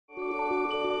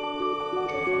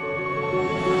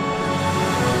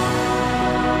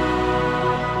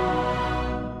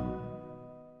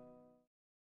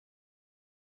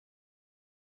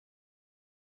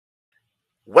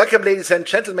Welcome, ladies and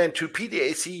gentlemen, to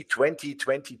PDAC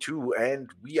 2022, and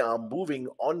we are moving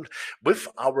on with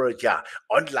our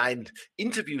online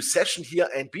interview session here,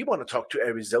 and we want to talk to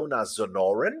Arizona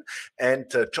Sonoran, and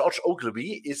George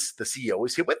Ogilvie is the CEO,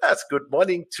 is here with us. Good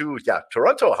morning to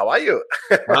Toronto. How are you?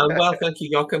 I'm well, thank you,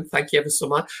 Joachim. Thank you ever so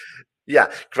much.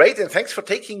 Yeah, great. And thanks for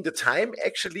taking the time,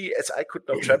 actually, as I could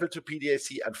not travel to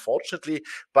PDAC, unfortunately,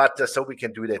 but so we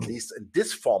can do it at least in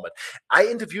this format. I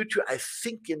interviewed you, I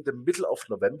think, in the middle of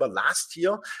November last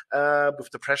year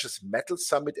with the Precious Metal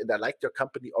Summit, and I liked your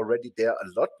company already there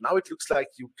a lot. Now it looks like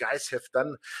you guys have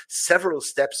done several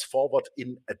steps forward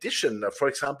in addition. For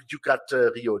example, you got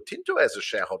Rio Tinto as a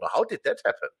shareholder. How did that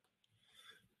happen?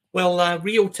 Well,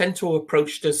 Rio Tinto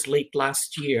approached us late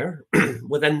last year.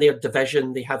 Within their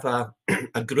division, they have a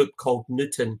group called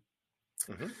Nuton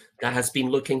that has been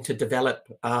looking to develop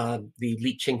the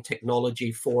leaching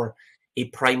technology for a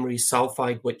primary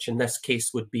sulfide, which in this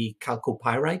case would be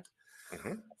chalcopyrite.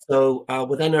 So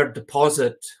within our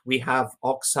deposit, we have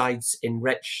oxides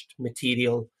enriched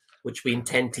material, which we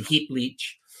intend to heap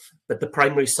leach. But the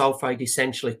primary sulfide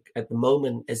essentially at the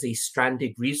moment is a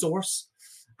stranded resource,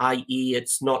 i.e.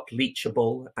 it's not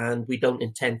leachable, and we don't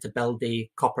intend to build a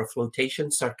copper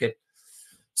flotation circuit.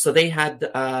 So they had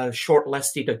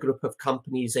shortlisted a group of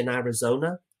companies in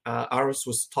Arizona. Ours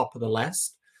was top of the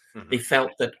list. They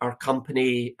felt that our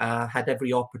company had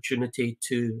every opportunity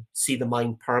to see the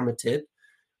mine permitted.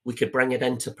 We could bring it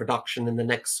into production in the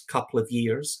next couple of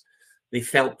years. They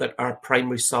felt that our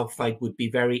primary sulfide would be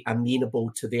very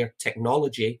amenable to their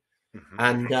technology.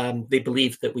 And they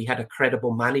believed that we had a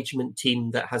credible management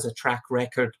team that has a track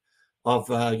record of,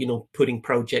 putting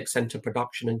projects into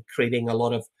production and creating a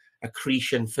lot of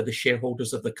accretion for the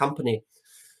shareholders of the company.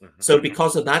 So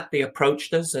because of that, they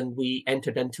approached us and we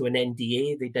entered into an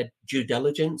NDA. They did due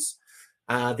diligence.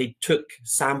 They took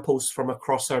samples from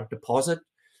across our deposit.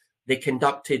 They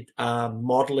conducted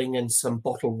modeling and some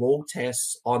bottle roll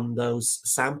tests on those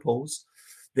samples.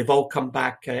 They've all come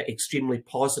back extremely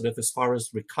positive as far as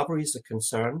recoveries are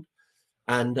concerned.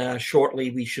 And shortly,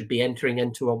 we should be entering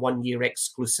into a one-year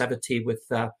exclusivity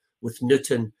with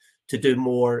Nuton to do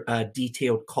more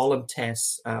detailed column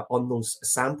tests on those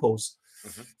samples.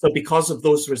 So because of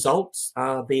those results,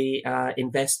 they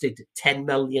invested $10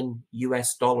 million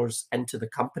into the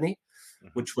company,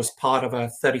 which was part of a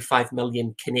 35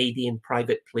 million Canadian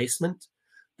private placement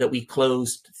that we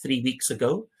closed 3 weeks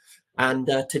ago. And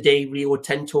today, Rio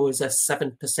Tinto is a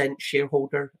 7%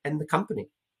 shareholder in the company.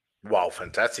 Wow,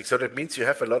 fantastic. So that means you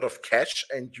have a lot of cash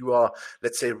and you are,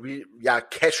 let's say,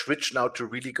 cash rich now to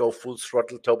really go full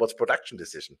throttle towards production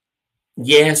decision.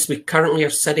 Yes, we currently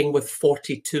are sitting with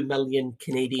 42 million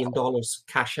Canadian dollars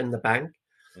cash in the bank.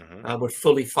 We're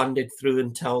fully funded through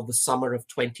until the summer of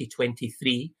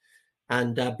 2023.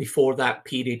 And before that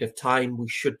period of time, we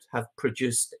should have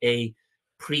produced a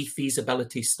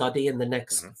pre-feasibility study in the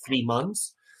next 3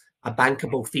 months, a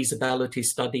bankable feasibility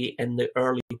study in the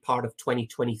early part of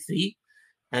 2023,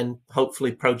 and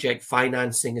hopefully project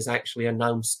financing is actually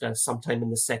announced sometime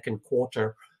in the second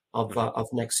quarter of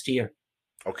next year.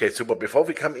 Okay, super. Before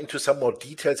we come into some more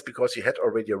details, because you had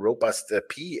already a robust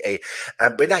PEA,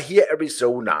 when I hear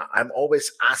Arizona, I'm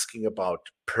always asking about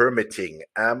permitting.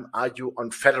 Are you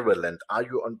on federal land? Are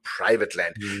you on private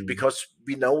land? Because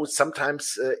we know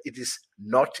sometimes it is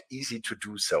not easy to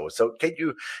do so. So can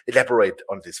you elaborate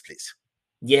on this, please?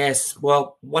 Yes,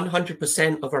 well,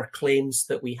 100% of our claims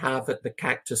that we have at the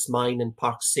Cactus mine in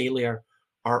Park Salyer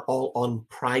are all on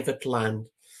private land.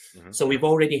 So we've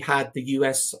already had the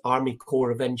U.S. Army Corps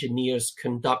of Engineers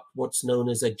conduct what's known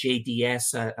as a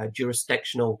JDS, a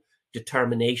jurisdictional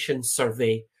determination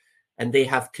survey, and they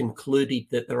have concluded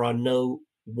that there are no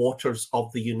waters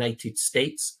of the United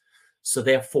States. So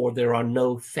therefore, there are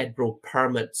no federal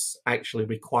permits actually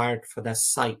required for this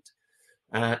site.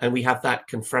 And we have that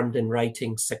confirmed in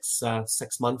writing six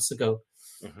months ago.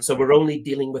 So we're only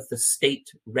dealing with the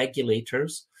state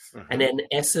regulators. And in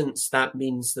essence, that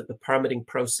means that the permitting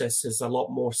process is a lot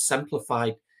more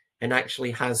simplified and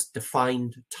actually has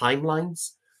defined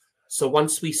timelines. So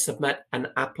once we submit an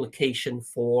application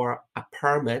for a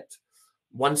permit,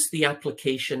 once the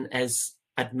application is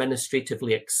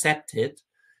administratively accepted,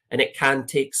 and it can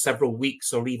take several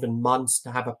weeks or even months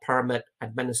to have a permit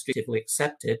administratively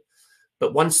accepted,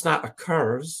 but once that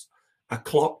occurs, a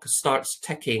clock starts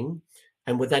ticking,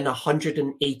 and within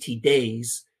 180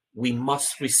 days, we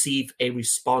must receive a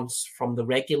response from the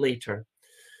regulator.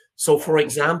 So, for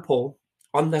example,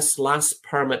 on this last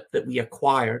permit that we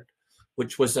acquired,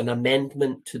 which was an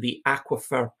amendment to the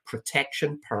Aquifer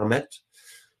Protection Permit,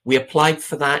 we applied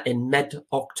for that in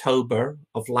mid-October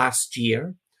of last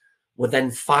year.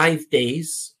 Within 5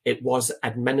 days, it was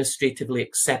administratively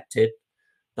accepted.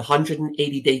 The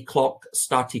 180-day clock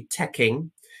started ticking,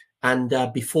 and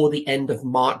before the end of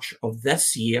March of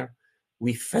this year,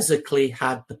 we physically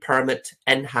had the permit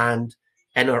in hand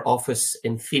in our office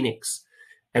in Phoenix.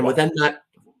 And within that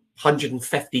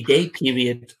 150-day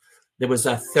period, there was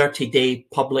a 30-day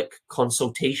public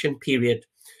consultation period.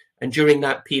 And during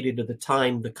that period of the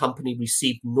time, the company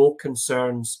received no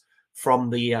concerns from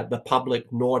the public,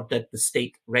 nor did the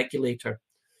state regulator.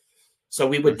 So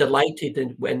we were delighted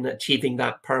in achieving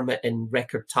that permit in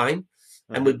record time.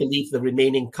 And we believe the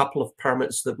remaining couple of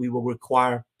permits that we will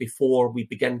require before we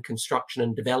begin construction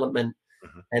and development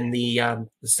in the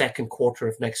second quarter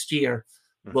of next year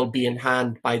will be in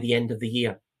hand by the end of the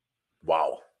year.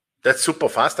 Wow. That's super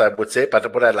fast, I would say.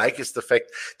 But what I like is the fact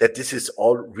that this is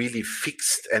all really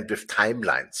fixed and with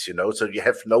timelines, you know, so you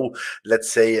have no,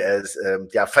 let's say,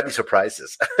 funny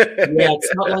surprises. Yeah,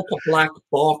 it's not like a black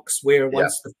box where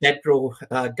once the federal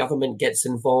government gets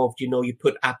involved, you know, you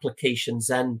put applications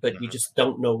in, but you just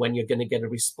don't know when you're going to get a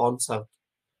response out.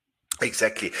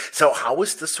 Exactly. So how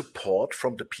is the support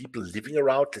from the people living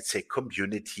around, let's say,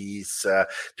 communities?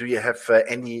 Do you have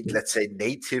any, let's say,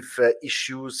 native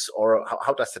issues, or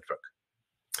how does that work?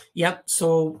 Yeah,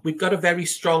 so we've got a very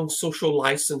strong social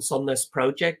license on this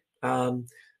project. The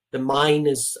mine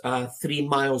is 3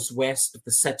 miles west of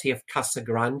the city of Casa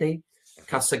Grande.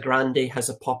 Casa Grande has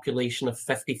a population of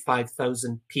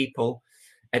 55,000 people.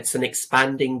 It's an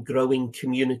expanding, growing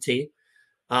community.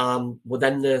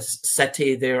 Within the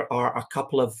city, there are a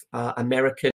couple of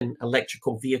American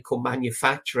electrical vehicle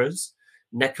manufacturers.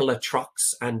 Nikola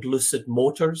Trucks and Lucid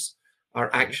Motors are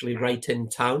actually right in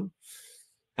town.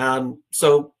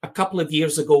 So a couple of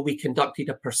years ago, we conducted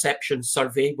a perception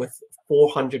survey with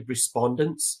 400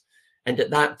 respondents. And at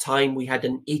that time, we had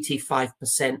an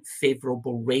 85%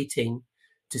 favorable rating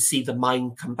to see the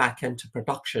mine come back into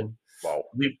production. Wow.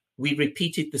 We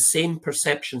repeated the same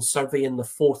perception survey in the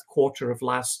fourth quarter of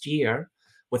last year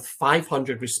with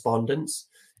 500 respondents.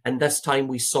 And this time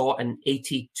we saw an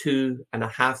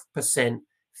 82.5%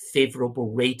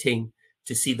 favorable rating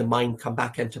to see the mine come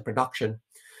back into production.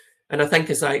 And I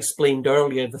think, as I explained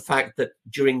earlier, the fact that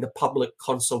during the public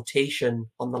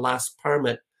consultation on the last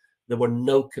permit, there were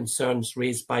no concerns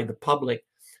raised by the public,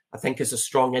 I think is a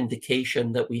strong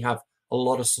indication that we have a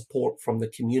lot of support from the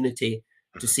community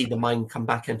to see the mine come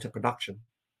back into production.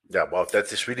 Yeah, well,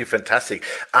 that is really fantastic.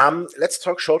 Let's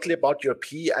talk shortly about your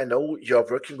P. I know you're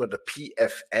working on the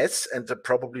PFS, and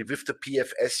probably with the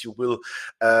PFS, you will,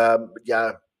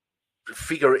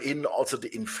 figure in also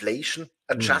the inflation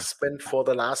adjustment for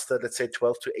the last, let's say,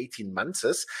 12 to 18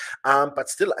 months. But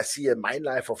still, I see a mine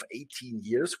life of 18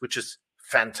 years, which is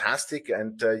fantastic,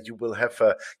 and you will have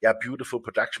a beautiful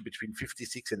production between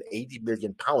 56 and 80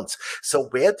 million pounds. So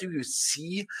where do you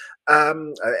see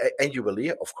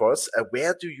annually, of course,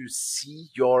 where do you see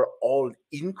your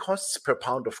all-in costs per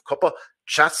pound of copper?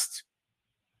 Just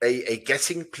a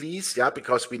guessing, please,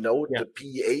 because we know the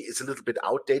PEA is a little bit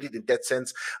outdated in that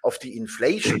sense of the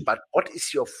inflation, but what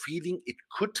is your feeling it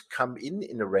could come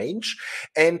in a range,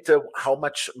 and how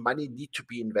much money need to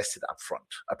be invested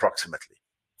upfront approximately?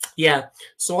 Yeah,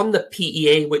 so on the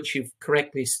PEA, which you've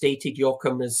correctly stated,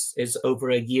 Joachim, is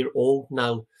over a year old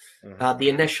now. The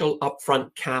initial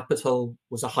upfront capital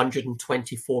was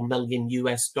 $124 million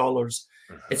US.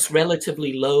 It's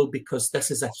relatively low because this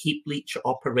is a heap leach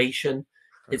operation.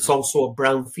 It's also a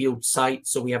brownfield site,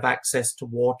 so we have access to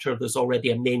water. There's already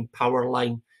a main power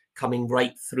line coming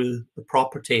right through the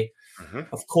property.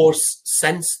 Of course,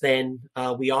 since then,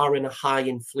 we are in a high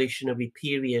inflationary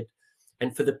period.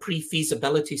 And for the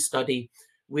pre-feasibility study,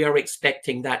 we are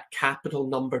expecting that capital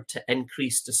number to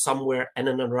increase to somewhere in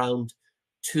and around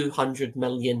 $200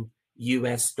 million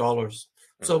US.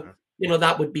 So, you know,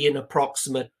 that would be an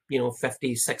approximate,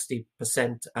 50,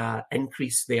 60%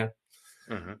 increase there.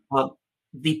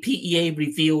 The PEA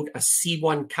revealed a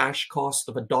C1 cash cost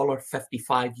of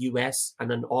 $1.55 US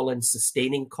and an all-in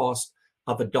sustaining cost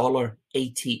of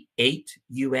 $1.88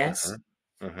 US.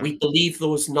 We believe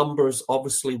those numbers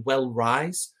obviously will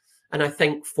rise. And I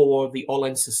think for the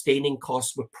all-in sustaining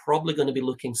costs, we're probably going to be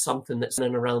looking something that's in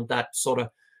and around that sort of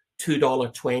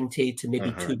 $2.20 to maybe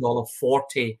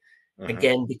 $2.40,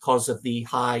 again, because of the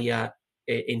high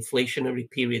inflationary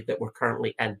period that we're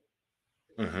currently in.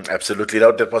 Absolutely.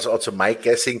 No, that was also my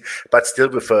guessing, but still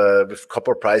with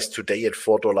copper price today at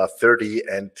 $4.30,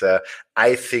 and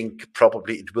I think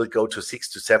probably it will go to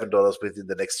 $6 to $7 within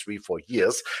the next 3-4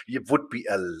 years. It would be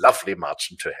a lovely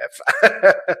margin to have.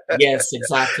 Yes,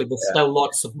 exactly. There's still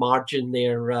lots of margin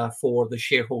there for the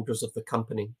shareholders of the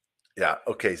company. Yeah.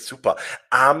 Okay. Super.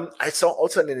 I saw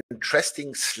also an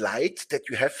interesting slide that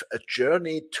you have a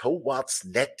journey towards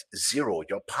net zero,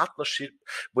 your partnership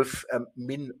with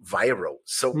Minviro.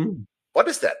 So Hmm. what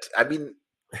is that? I mean,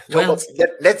 Well, towards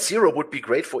net zero would be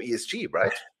great for ESG,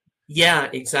 right? yeah,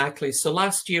 exactly. So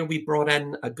last year we brought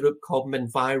in a group called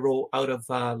Minviro out of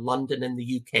London in the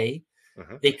UK.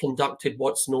 Hmm. They conducted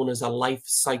what's known as a life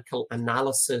cycle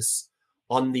analysis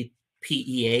on the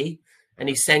PEA. And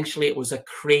Hmm. essentially, it was a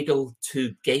cradle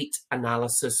to gate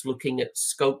analysis looking at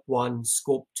scope 1,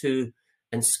 scope 2,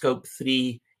 and scope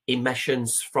 3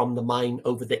 emissions from the mine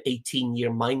over the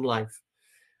 18-year mine life.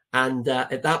 And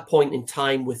at that point in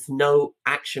time, with no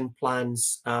action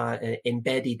plans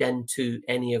embedded into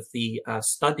any of the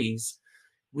studies,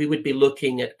 we would be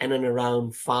looking at in and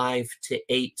around 5 to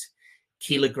 8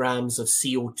 kilograms of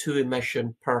CO2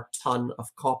 emission per ton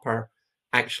of copper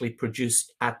actually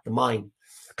produced at the mine.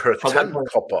 Per ton However,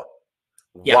 copper.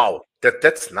 yeah, Wow.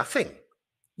 That's nothing.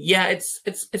 yeah,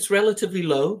 it's relatively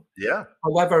low. Yeah.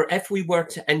 However, if we were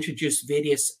to introduce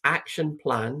various action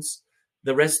plans,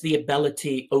 there is the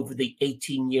ability over the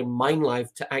 18-year mine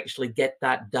life to actually get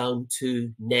that down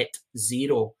to net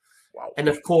zero. Wow. And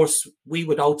of course, we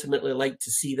would ultimately like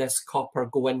to see this copper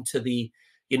go into the,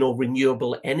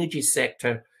 renewable energy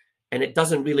sector. And it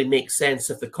doesn't really make sense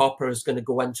if the copper is going to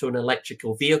go into an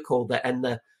electrical vehicle that in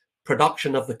the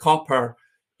production of the copper,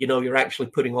 you're actually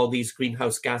putting all these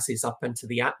greenhouse gases up into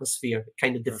the atmosphere. It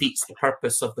kind of Hmm. defeats the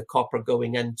purpose of the copper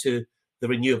going into the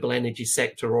renewable energy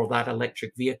sector or that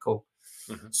electric vehicle.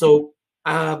 Hmm. So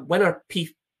when our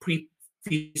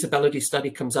pre-feasibility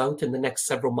study comes out in the next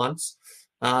several months,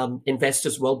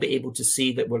 investors will be able to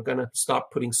see that we're going to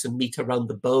start putting some meat around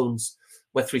the bones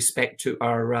with respect to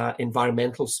our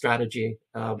environmental strategy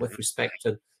with respect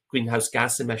to greenhouse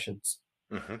gas emissions.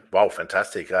 Hmm. Wow,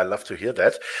 fantastic. I love to hear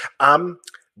that.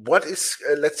 What is,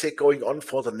 let's say, going on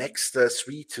for the next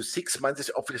 3 to 6 months?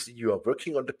 Obviously, you are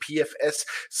working on the PFS.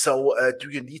 So, do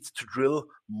you need to drill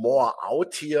more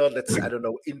out here? Let's, I don't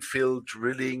know, infill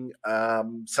drilling,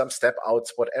 some step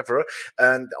outs, whatever.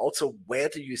 And also, where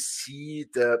do you see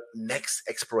the next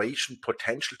exploration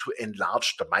potential to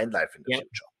enlarge the mine life in the Yeah.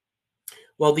 future?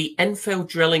 Well, the infill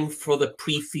drilling for the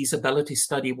pre-feasibility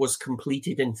study was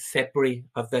completed in February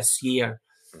of this year.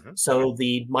 Hmm. So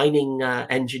the mining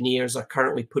engineers are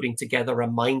currently putting together a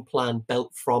mine plan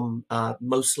built from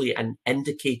mostly an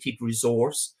indicated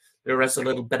resource. There is a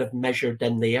little bit of measured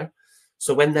in there.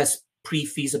 So when this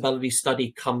pre-feasibility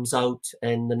study comes out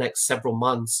in the next several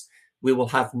months, we will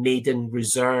have maiden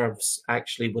reserves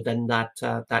actually within that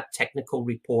technical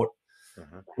report.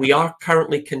 Hmm. We are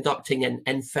currently conducting an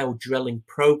infill drilling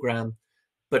program,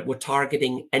 but we're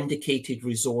targeting indicated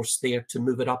resource there to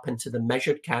move it up into the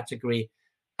measured category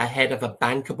ahead of a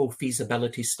bankable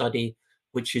feasibility study,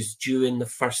 which is due in the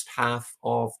first half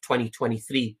of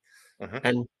 2023. Hmm.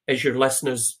 And as your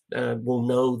listeners will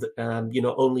know,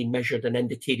 that only measured and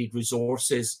indicated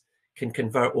resources can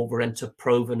convert over into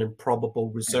proven and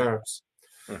probable reserves.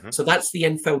 Hmm. So that's the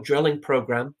infill drilling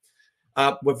program.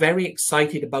 We're very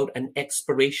excited about an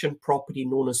exploration property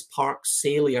known as Park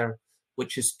Salyer,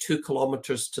 which is 2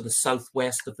 kilometers to the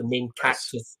southwest of the main Nice.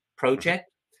 Cactus Hmm. project.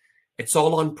 It's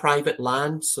all on private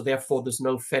land, so therefore there's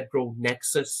no federal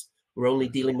nexus. We're only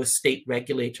dealing with state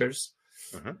regulators.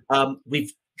 Hmm.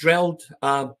 We've drilled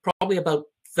probably about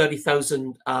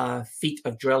 30,000 feet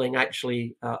of drilling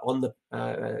actually on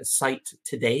the site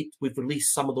to date. We've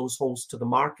released some of those holes to the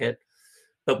market,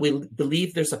 but we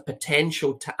believe there's a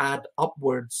potential to add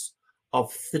upwards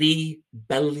of 3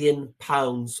 billion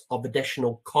pounds of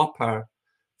additional copper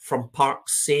from Park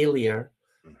Salyer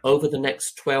Hmm. over the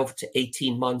next 12 to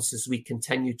 18 months as we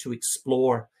continue to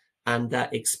explore and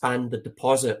expand the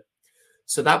deposit.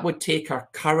 So that would take our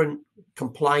current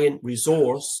compliant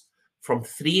resource from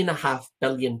 3.5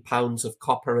 billion pounds of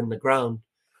copper in the ground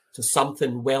to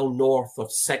something well north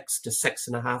of 6 to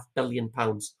 6.5 billion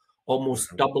pounds, almost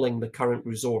Hmm. doubling the current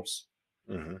resource.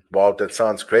 Hmm. Wow, that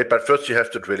sounds great. But first, you have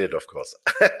to drill it, of course.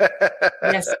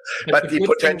 Yes, but But the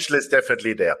potential is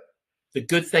definitely there. the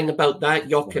good thing about that, Hmm.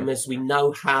 Joachim, is we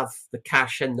now have the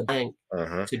cash in the bank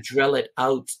Hmm. to drill it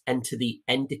out into the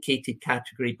indicated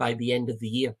category by the end of the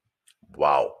year.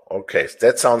 Wow. Okay.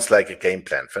 That sounds like a game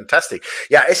plan. Fantastic.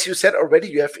 Yeah. As you said already,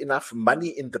 you have enough money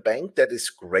in the bank. That is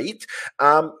great.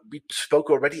 We spoke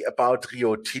already about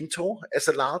Rio Tinto as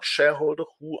a large shareholder.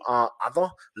 Who are other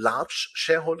large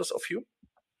shareholders of you?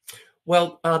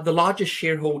 Well, the largest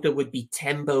shareholder would be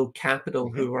Tembo Capital,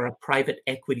 Hmm. who are a private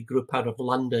equity group out of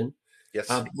London. Yes.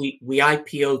 We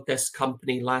IPO'd this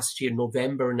company last year,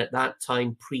 November, and at that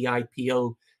time,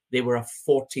 pre-IPO, they were a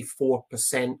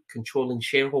 44% controlling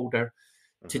shareholder.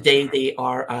 Today, they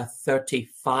are a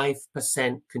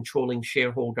 35% controlling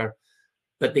shareholder,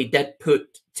 but they did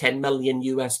put $10 million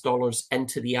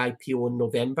into the IPO in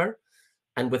November.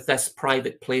 And with this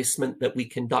private placement that we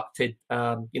conducted,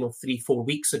 3-4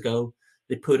 weeks ago,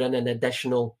 they put in an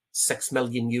additional $6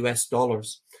 million.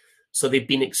 So they've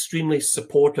been extremely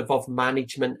supportive of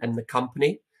management and the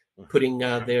company, putting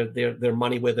their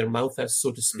money where their mouth is,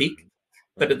 so to speak.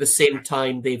 But at the same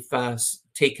time, they've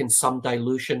taken some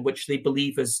dilution, which they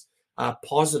believe is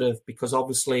positive, because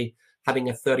obviously having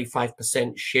a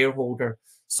 35% shareholder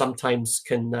sometimes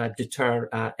can deter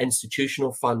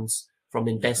institutional funds from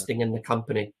investing in the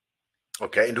company.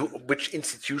 Okay, and which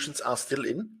institutions are still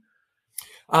in?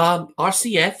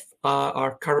 RCF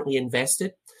are currently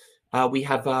invested. We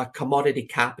have Commodity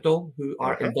Capital, who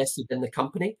are invested in the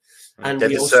company. And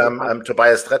that is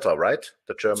Tobias Tretter, right?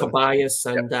 The German. Tobias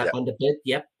and a bit,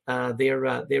 yep.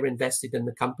 They're invested in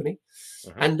the company.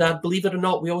 And believe it or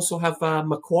not, we also have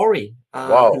Macquarie,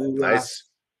 who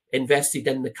invested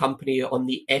in the company on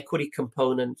the equity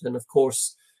component. And of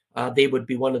course, they would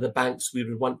be one of the banks we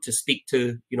would want to speak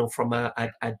to, from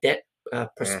a debt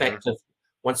perspective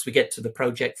once we get to the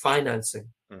project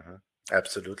financing.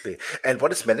 Absolutely. And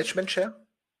what is management share?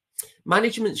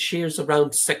 Management shares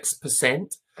around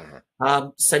 6%.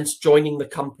 Since joining the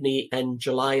company in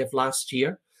July of last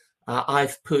year,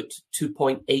 I've put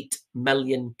 2.8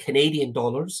 million Canadian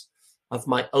dollars of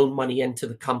my own money into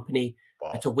the company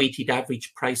at a weighted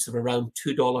average price of around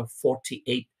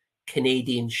 $2.48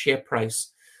 Canadian share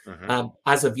price.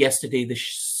 As of yesterday, the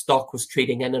stock was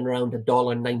trading in and around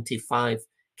 $1.95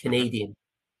 Canadian.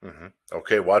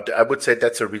 Okay, well, I would say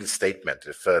that's a real statement.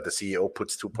 If the CEO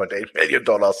puts $2.8 million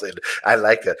in, I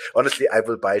like that. Honestly, I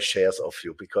will buy shares of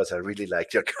you because I really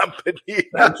like your company.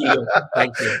 Thank you.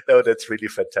 Thank you. No, that's really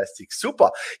fantastic.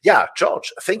 Super. Yeah,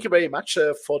 George, thank you very much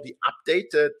for the update.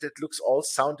 That looks all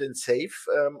sound and safe.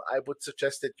 I would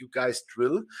suggest that you guys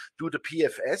do the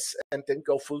PFS, and then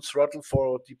go full throttle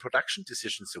for the production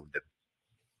decision soon then.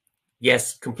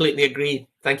 Yes, completely agree.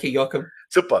 Thank you, Joachim.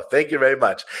 Super. Thank you very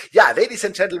much. Yeah, ladies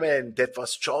and gentlemen, that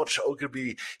was George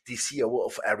Ogilvie, the CEO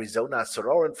of Arizona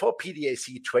Sonoran for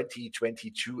PDAC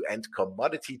 2022 and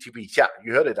Commodity TV. Yeah,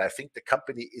 you heard it. I think the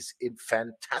company is in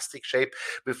fantastic shape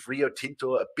with Rio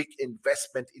Tinto, a big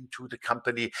investment into the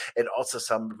company, and also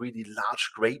some really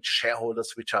large, great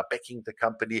shareholders which are backing the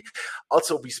company.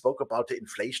 Also, we spoke about the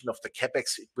inflation of the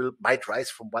capex. It might rise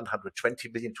from 120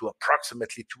 million to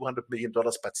approximately $200 million,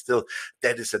 but still,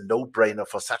 that is a no-brainer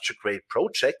for such a great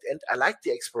project. And I like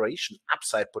the exploration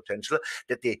upside potential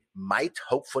that they might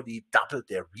hopefully double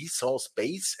their resource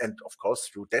base, and of course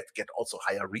through that get also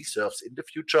higher reserves in the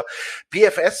future.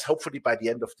 PFS hopefully by the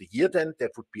end of the year, then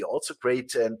that would be also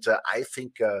great. And I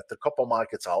think the copper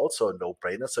markets are also a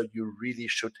no-brainer, so you really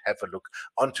should have a look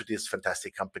onto this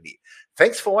fantastic company.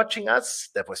 Thanks for watching us.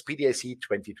 That was PDAC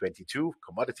 2022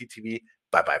 Commodity TV.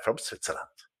 Bye bye from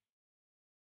Switzerland.